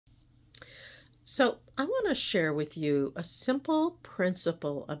So, I want to share with you a simple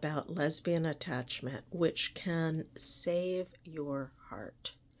principle about lesbian attachment which can save your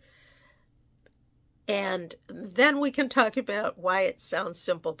heart. And then we can talk about why it sounds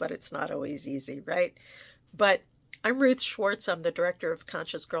simple, but it's not always easy, right? But I'm Ruth Schwartz. I'm the director of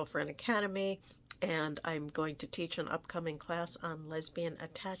Conscious Girlfriend Academy, and I'm going to teach an upcoming class on lesbian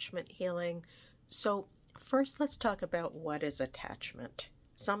attachment healing. So, first, let's talk about what is attachment.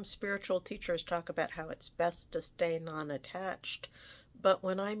 Some spiritual teachers talk about how it's best to stay non-attached, but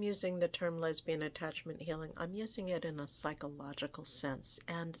when I'm using the term lesbian attachment healing, I'm using it in a psychological sense.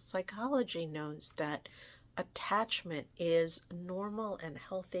 And psychology knows that attachment is normal and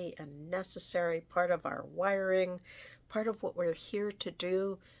healthy and necessary, part of our wiring, part of what we're here to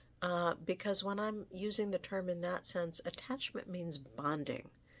do. Because when I'm using the term in that sense, attachment means bonding.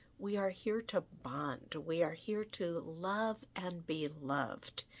 We are here to bond. We are here to love and be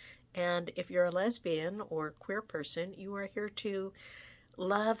loved. And if you're a lesbian or queer person, you are here to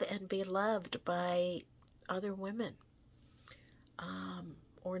love and be loved by other women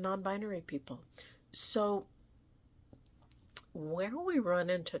or non-binary people. So where we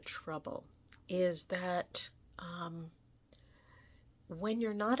run into trouble is that when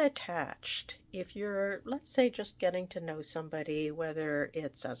you're not attached, if you're, let's say, just getting to know somebody, whether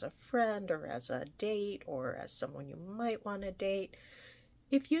it's as a friend or as a date or as someone you might want to date,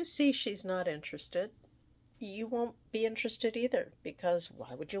 if you see she's not interested, you won't be interested either, because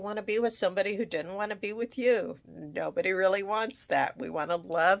why would you want to be with somebody who didn't want to be with you? Nobody really wants that. We want to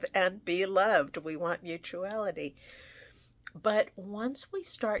love and be loved. We want mutuality. But once we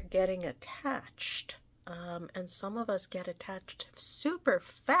start getting attached, and some of us get attached super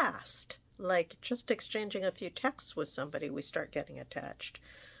fast, like just exchanging a few texts with somebody, we start getting attached.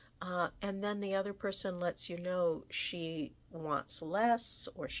 And then the other person lets you know she wants less,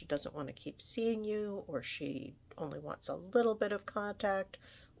 or she doesn't want to keep seeing you, or she only wants a little bit of contact,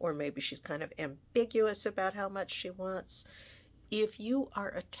 or maybe she's kind of ambiguous about how much she wants. If you are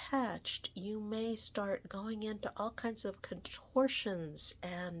attached, you may start going into all kinds of contortions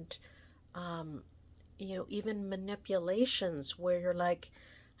and even manipulations where you're like,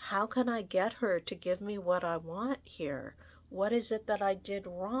 how can I get her to give me what I want here? What is it that I did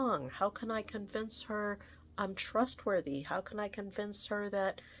wrong? How can I convince her I'm trustworthy? How can I convince her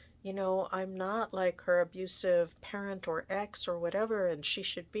that, I'm not like her abusive parent or ex or whatever, and she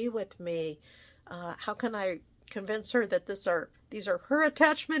should be with me? How can I convince her that these are her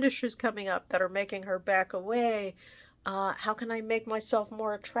attachment issues coming up that are making her back away? How can I make myself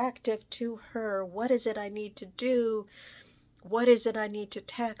more attractive to her? What is it I need to do? What is it I need to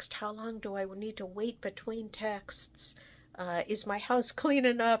text? How long do I need to wait between texts? Is my house clean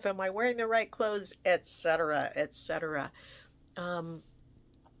enough? Am I wearing the right clothes? Etc., etc.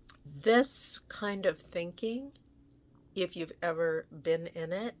 This kind of thinking, if you've ever been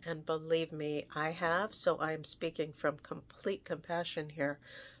in it, and believe me, I have, so I'm speaking from complete compassion here,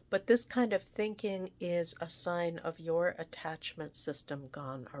 but this kind of thinking is a sign of your attachment system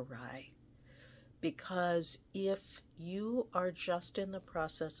gone awry. Because if you are just in the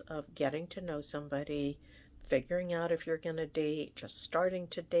process of getting to know somebody, figuring out if you're going to date, just starting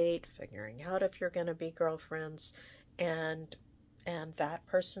to date, figuring out if you're going to be girlfriends, and that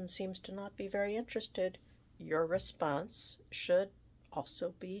person seems to not be very interested, your response should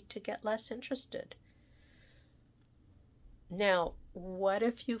also be to get less interested. Now, what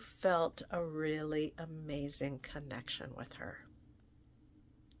if you felt a really amazing connection with her?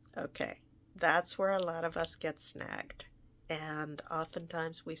 Okay, that's where a lot of us get snagged. And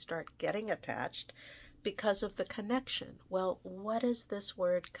oftentimes we start getting attached because of the connection. Well, what does this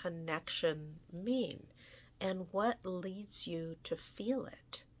word connection mean? And what leads you to feel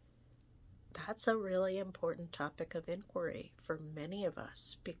it? That's a really important topic of inquiry for many of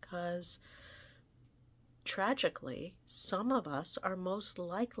us, because tragically, some of us are most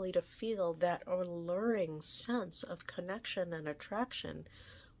likely to feel that alluring sense of connection and attraction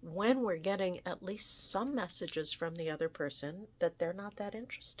when we're getting at least some messages from the other person that they're not that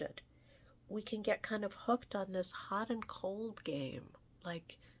interested. We can get kind of hooked on this hot and cold game,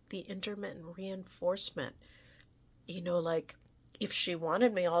 like the intermittent reinforcement. Like, if she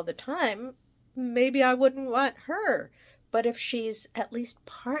wanted me all the time, maybe I wouldn't want her. But if she's at least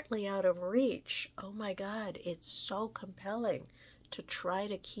partly out of reach, oh my God, it's so compelling to try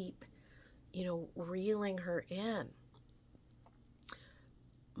to keep, reeling her in.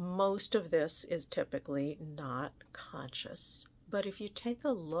 Most of this is typically not conscious. But if you take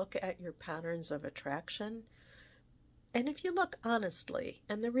a look at your patterns of attraction, And if you look honestly,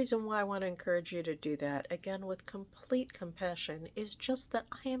 and the reason why I want to encourage you to do that, again with complete compassion, is just that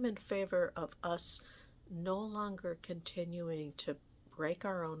I am in favor of us no longer continuing to break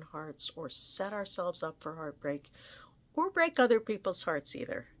our own hearts or set ourselves up for heartbreak or break other people's hearts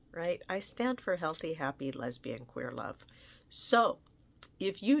either, right? I stand for healthy, happy, lesbian, queer love. So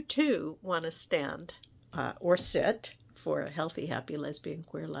if you too want to stand or sit for a healthy, happy, lesbian,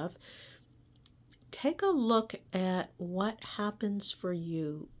 queer love, take a look at what happens for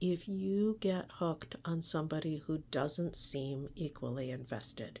you if you get hooked on somebody who doesn't seem equally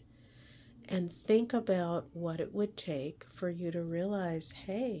invested. And think about what it would take for you to realize,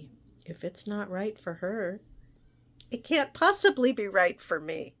 hey, if it's not right for her, it can't possibly be right for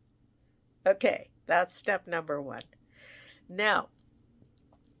me. Okay, that's step number one. Now,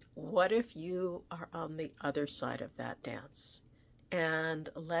 what if you are on the other side of that dance? And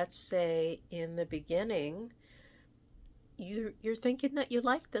let's say in the beginning, you're thinking that you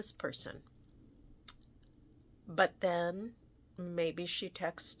like this person, but then maybe she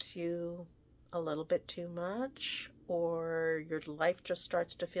texts you a little bit too much, or your life just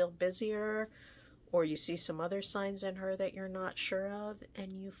starts to feel busier, or you see some other signs in her that you're not sure of,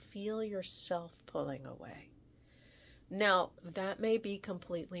 and you feel yourself pulling away. Now, that may be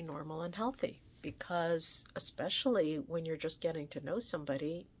completely normal and healthy, because especially when you're just getting to know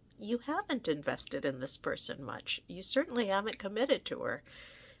somebody, you haven't invested in this person much. You certainly haven't committed to her,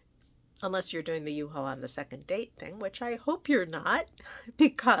 unless you're doing the U-Haul on the second date thing, which I hope you're not,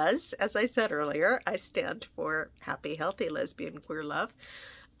 because, as I said earlier, I stand for happy, healthy, lesbian, queer love.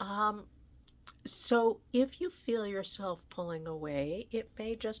 So if you feel yourself pulling away, it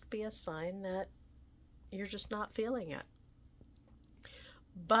may just be a sign that you're just not feeling it.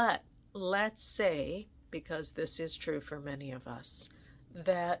 But let's say, because this is true for many of us,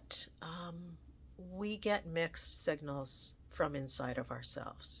 that we get mixed signals from inside of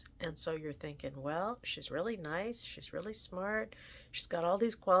ourselves. And so you're thinking, well, she's really nice, she's really smart, she's got all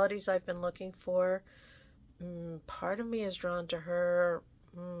these qualities I've been looking for. Part of me is drawn to her,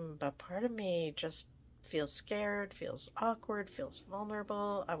 but part of me just feels scared, feels awkward, feels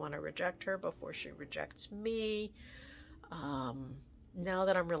vulnerable. I want to reject her before she rejects me. Now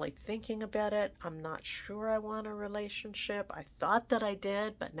that I'm really thinking about it, I'm not sure I want a relationship. I thought that I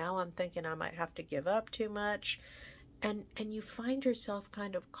did, but now I'm thinking I might have to give up too much. And you find yourself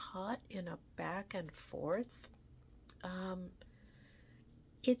kind of caught in a back and forth.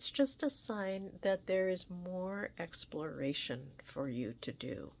 It's just a sign that there is more exploration for you to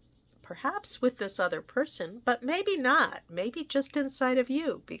do. Perhaps with this other person, but maybe not. Maybe just inside of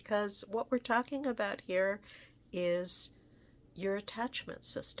you, because what we're talking about here is your attachment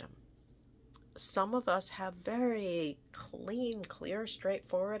system. Some of us have very clean, clear,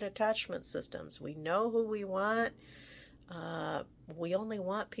 straightforward attachment systems. We know who we want. We only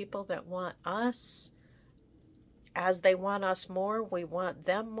want people that want us. As they want us more, we want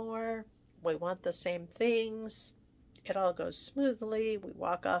them more. We want the same things. It all goes smoothly. We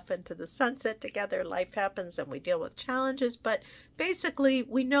walk off into the sunset together. Life happens and we deal with challenges. But basically,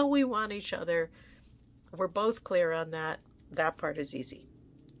 we know we want each other. We're both clear on that. That part is easy.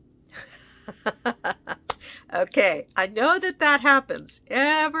 Okay, I know that happens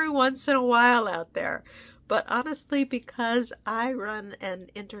every once in a while out there. But honestly, because I run an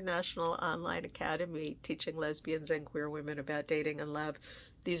international online academy teaching lesbians and queer women about dating and love,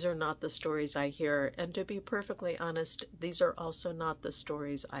 these are not the stories I hear. And to be perfectly honest, these are also not the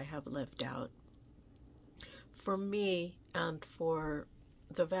stories I have lived out. For me, and for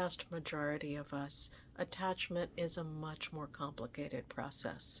the vast majority of us, attachment is a much more complicated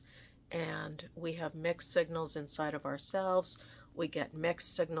process. And we have mixed signals inside of ourselves. We get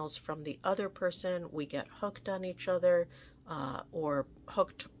mixed signals from the other person. We get hooked on each other, or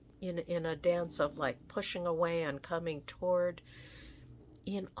hooked in a dance of like pushing away and coming toward,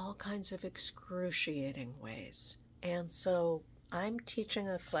 in all kinds of excruciating ways. And so I'm teaching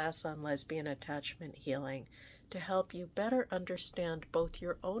a class on lesbian attachment healing to help you better understand both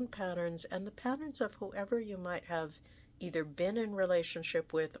your own patterns and the patterns of whoever you might have either been in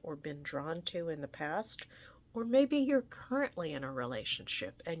relationship with or been drawn to in the past. Or maybe you're currently in a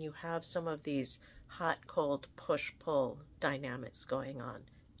relationship and you have some of these hot, cold, push-pull dynamics going on.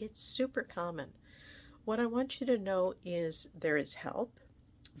 It's super common. What I want you to know is there is help.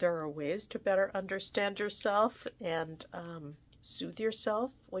 There are ways to better understand yourself and soothe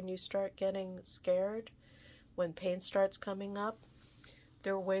yourself when you start getting scared, when pain starts coming up.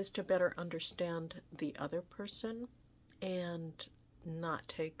 There are ways to better understand the other person and not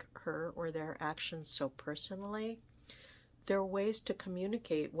take her or their actions so personally. There are ways to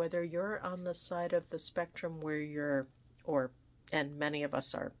communicate, whether you're on the side of the spectrum where you're And many of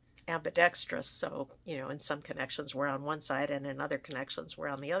us are ambidextrous. So, in some connections we're on one side and in other connections we're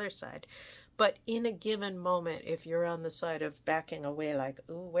on the other side. But in a given moment, if you're on the side of backing away like,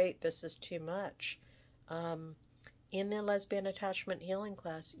 oh, wait, this is too much, in the lesbian attachment healing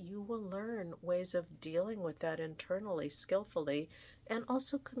class, you will learn ways of dealing with that internally, skillfully, and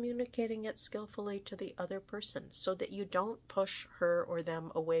also communicating it skillfully to the other person so that you don't push her or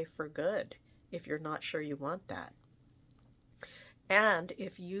them away for good if you're not sure you want that. And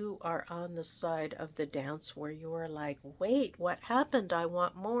if you are on the side of the dance where you are like, wait, what happened? I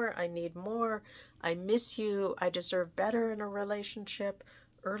want more. I need more. I miss you. I deserve better in a relationship.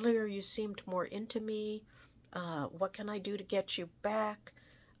 Earlier you seemed more into me. What can I do to get you back?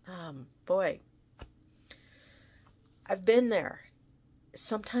 Boy, I've been there.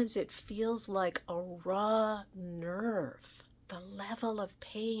 Sometimes it feels like a raw nerve. The level of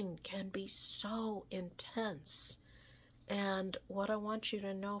pain can be so intense. And what I want you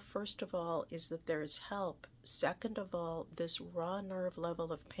to know, first of all, is that there is help. Second of all, this raw nerve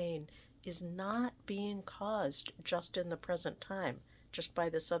level of pain is not being caused just in the present time, just by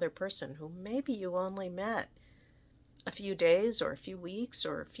this other person who maybe you only met a few days or a few weeks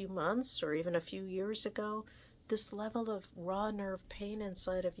or a few months or even a few years ago. This level of raw nerve pain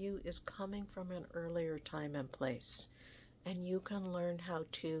inside of you is coming from an earlier time and place. And you can learn how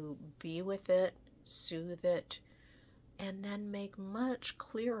to be with it, soothe it, and then make much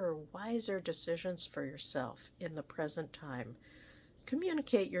clearer, wiser decisions for yourself in the present time.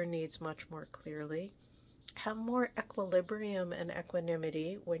 Communicate your needs much more clearly. Have more equilibrium and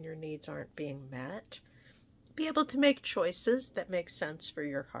equanimity when your needs aren't being met. Be able to make choices that make sense for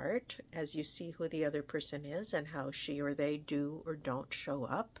your heart as you see who the other person is and how she or they do or don't show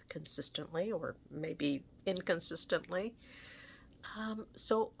up consistently or maybe inconsistently.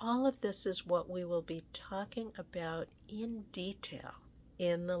 So all of this is what we will be talking about in detail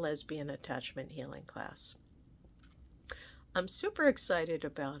in the lesbian attachment healing class. I'm super excited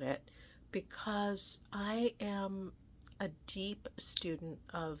about it because I am a deep student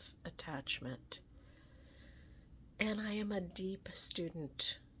of attachment. And I am a deep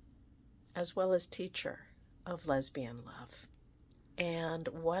student, as well as teacher, of lesbian love. And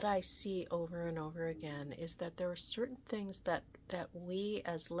what I see over and over again is that there are certain things that we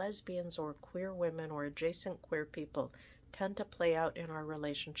as lesbians or queer women or adjacent queer people tend to play out in our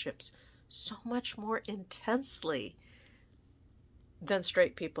relationships so much more intensely than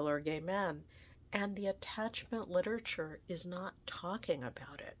straight people or gay men. And the attachment literature is not talking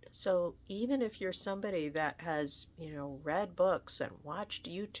about it. So even if you're somebody that has, read books and watched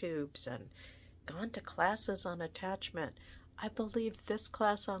YouTubes and gone to classes on attachment, I believe this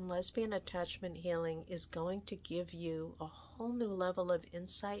class on lesbian attachment healing is going to give you a whole new level of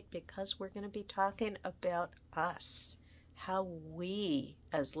insight because we're going to be talking about us, how we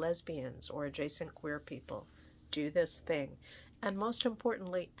as lesbians or adjacent queer people do this thing. And most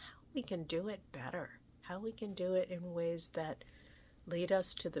importantly, how we can do it better, how we can do it in ways that lead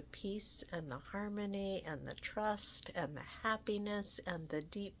us to the peace and the harmony and the trust and the happiness and the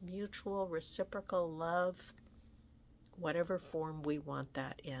deep mutual reciprocal love, whatever form we want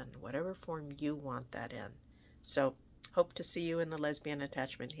that in, whatever form you want that in. So, hope to see you in the lesbian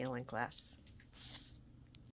attachment healing class.